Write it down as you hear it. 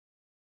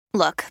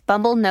Look,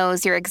 Bumble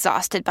knows you're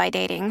exhausted by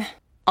dating.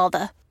 All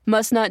the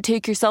must not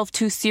take yourself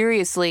too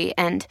seriously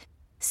and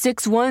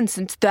 6'1"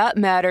 since that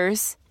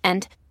matters.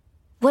 And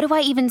what do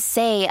I even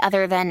say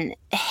other than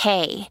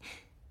hey?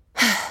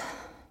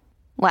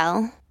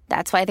 Well,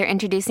 that's why they're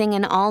introducing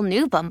an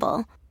all-new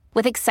Bumble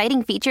with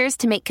exciting features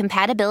to make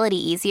compatibility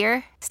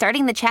easier,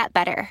 starting the chat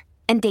better,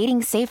 and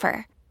dating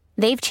safer.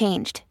 They've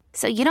changed,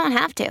 so you don't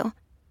have to.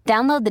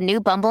 Download the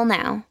new Bumble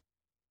now.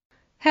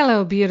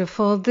 Hello,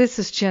 beautiful. This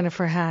is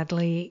Jennifer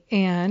Hadley,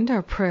 and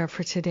our prayer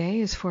for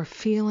today is for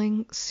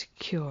feeling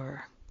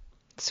secure.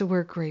 So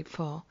we're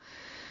grateful.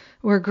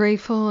 We're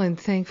grateful and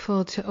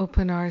thankful to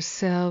open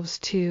ourselves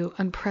to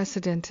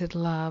unprecedented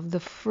love, the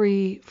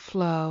free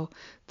flow,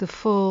 the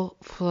full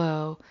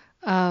flow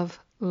of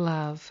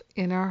love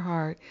in our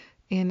heart,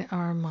 in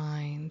our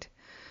mind.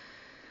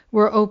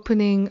 We're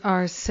opening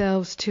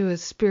ourselves to a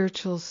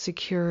spiritual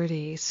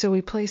security. So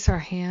we place our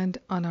hand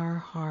on our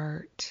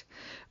heart.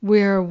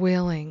 We're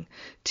willing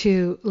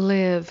to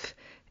live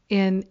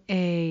in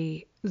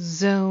a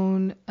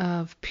zone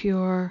of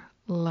pure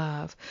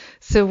love.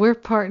 So we're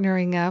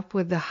partnering up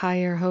with the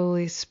higher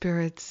Holy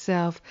Spirit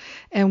self,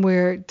 and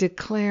we're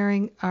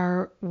declaring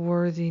our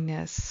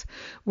worthiness.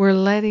 We're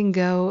letting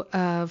go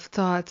of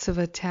thoughts of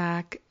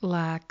attack,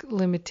 lack,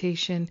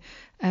 limitation,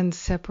 and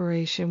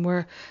separation.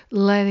 We're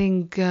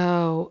letting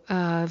go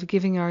of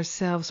giving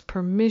ourselves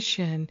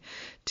permission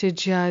to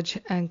judge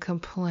and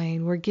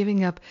complain. We're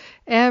giving up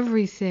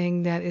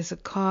everything that is a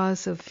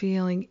cause of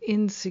feeling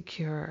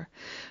insecure.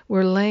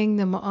 We're laying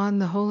them on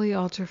the holy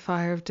altar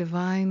fire of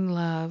divine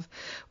love,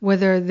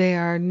 whether they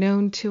are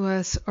known to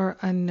us or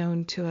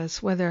unknown to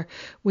us, whether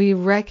we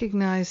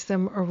recognize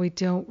them or we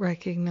don't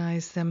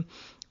recognize them.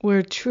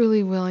 We're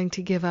truly willing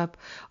to give up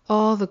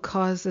all the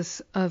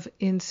causes of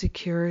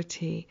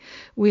insecurity.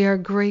 We are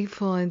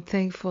grateful and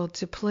thankful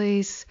to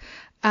place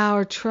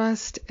our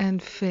trust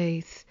and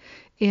faith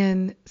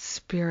in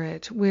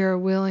Spirit. We are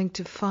willing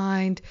to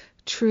find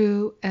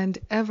true and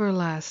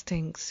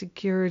everlasting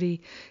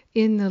security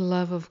in the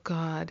love of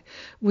God.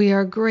 We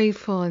are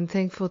grateful and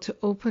thankful to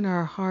open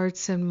our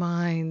hearts and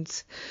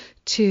minds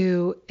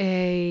to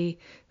a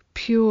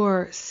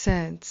pure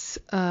sense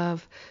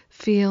of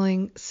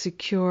feeling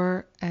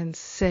secure and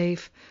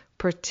safe,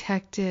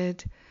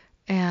 protected,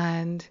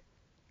 and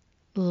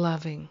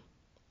loving.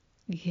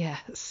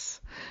 Yes,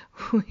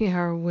 we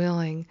are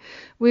willing.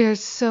 We are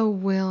so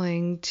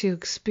willing to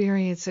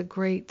experience a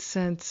great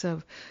sense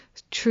of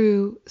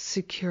true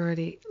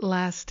security,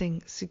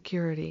 lasting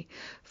security,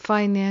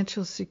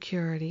 financial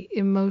security,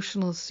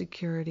 emotional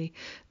security,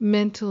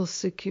 mental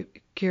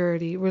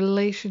security,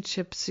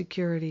 relationship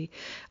security,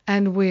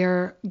 and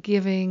we're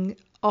giving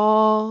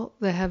all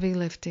the heavy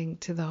lifting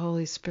to the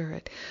Holy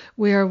Spirit.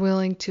 We are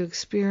willing to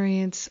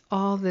experience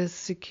all this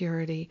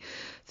security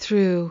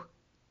through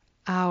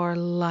our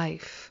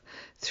life,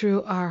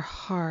 through our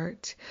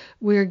heart.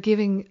 We're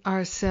giving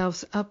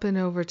ourselves up and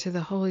over to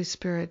the Holy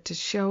Spirit to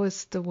show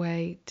us the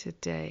way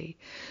today.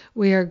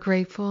 We are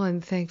grateful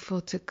and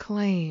thankful to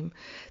claim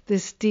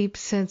this deep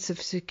sense of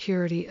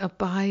security.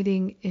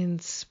 Abiding in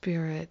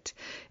Spirit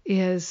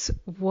is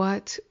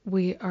what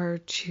we are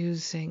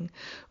choosing.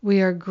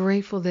 We are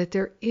grateful that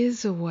there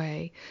is a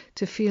way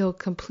to feel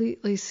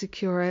completely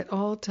secure at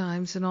all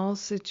times in all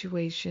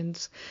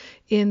situations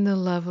in the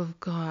love of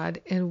God,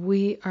 and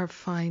we are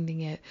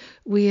finding it.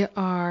 We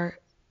are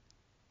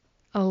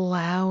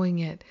allowing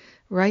it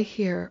right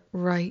here,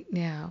 right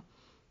now.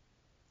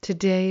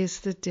 Today is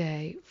the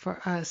day for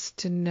us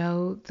to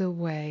know the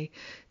way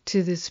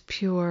to this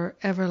pure,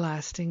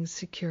 everlasting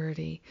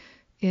security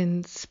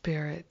in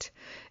Spirit.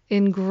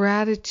 In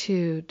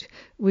gratitude,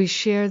 we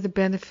share the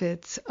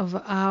benefits of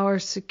our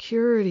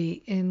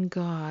security in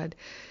God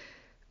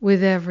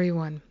with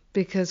everyone,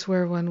 because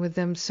we're one with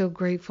them. So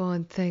grateful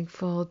and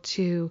thankful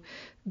to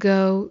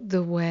go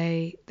the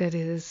way that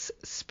is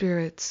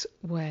Spirit's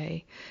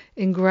way.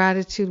 In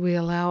gratitude, we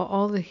allow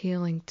all the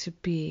healing to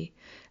be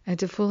and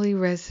to fully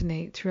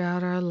resonate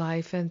throughout our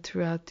life and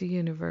throughout the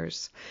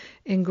universe.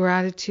 In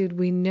gratitude,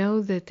 we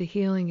know that the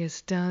healing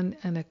is done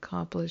and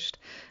accomplished,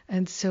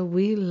 and so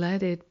we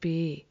let it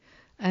be.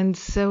 And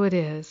so it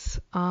is.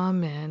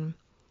 Amen.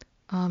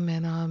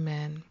 Amen.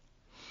 Amen.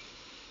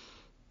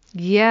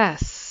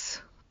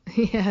 Yes.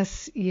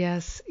 Yes,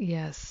 yes,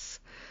 yes.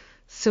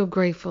 So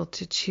grateful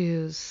to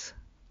choose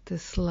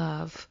this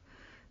love,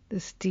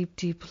 this deep,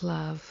 deep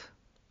love.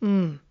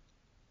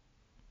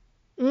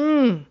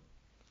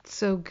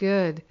 So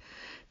good.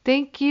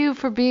 Thank you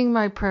for being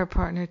my prayer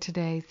partner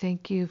today.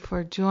 Thank you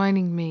for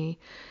joining me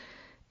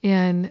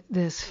in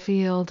this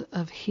field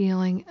of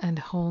healing and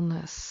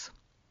wholeness.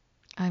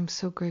 I'm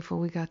so grateful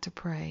we got to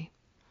pray.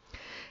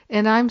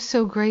 And I'm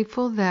so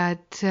grateful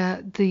that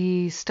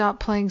the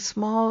Stop Playing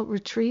Small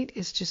retreat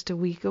is just a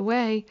week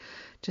away,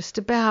 just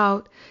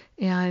about,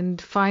 and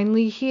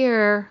finally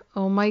here.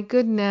 Oh my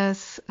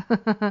goodness.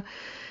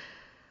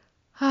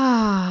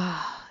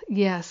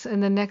 Yes,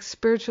 and the next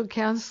spiritual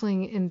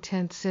counseling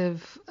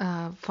intensive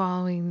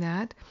following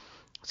that.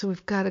 So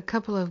we've got a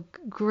couple of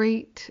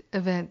great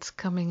events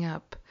coming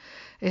up.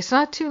 It's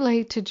not too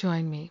late to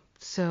join me.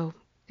 So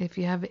if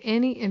you have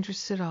any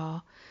interest at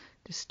all,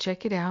 just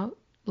check it out.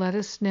 Let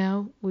us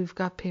know. We've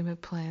got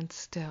payment plans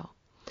still.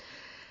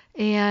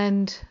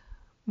 And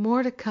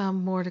more to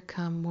come, more to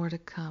come, more to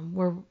come.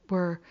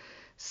 We're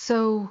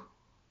so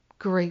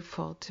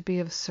grateful to be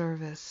of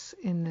service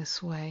in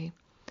this way.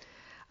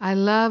 I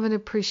love and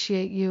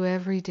appreciate you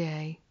every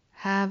day.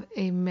 Have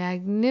a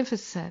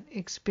magnificent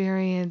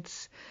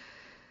experience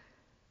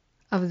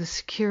of the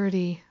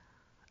security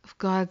of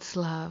God's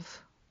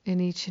love in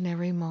each and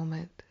every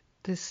moment,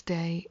 this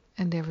day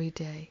and every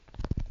day.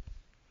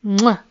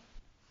 Mwah!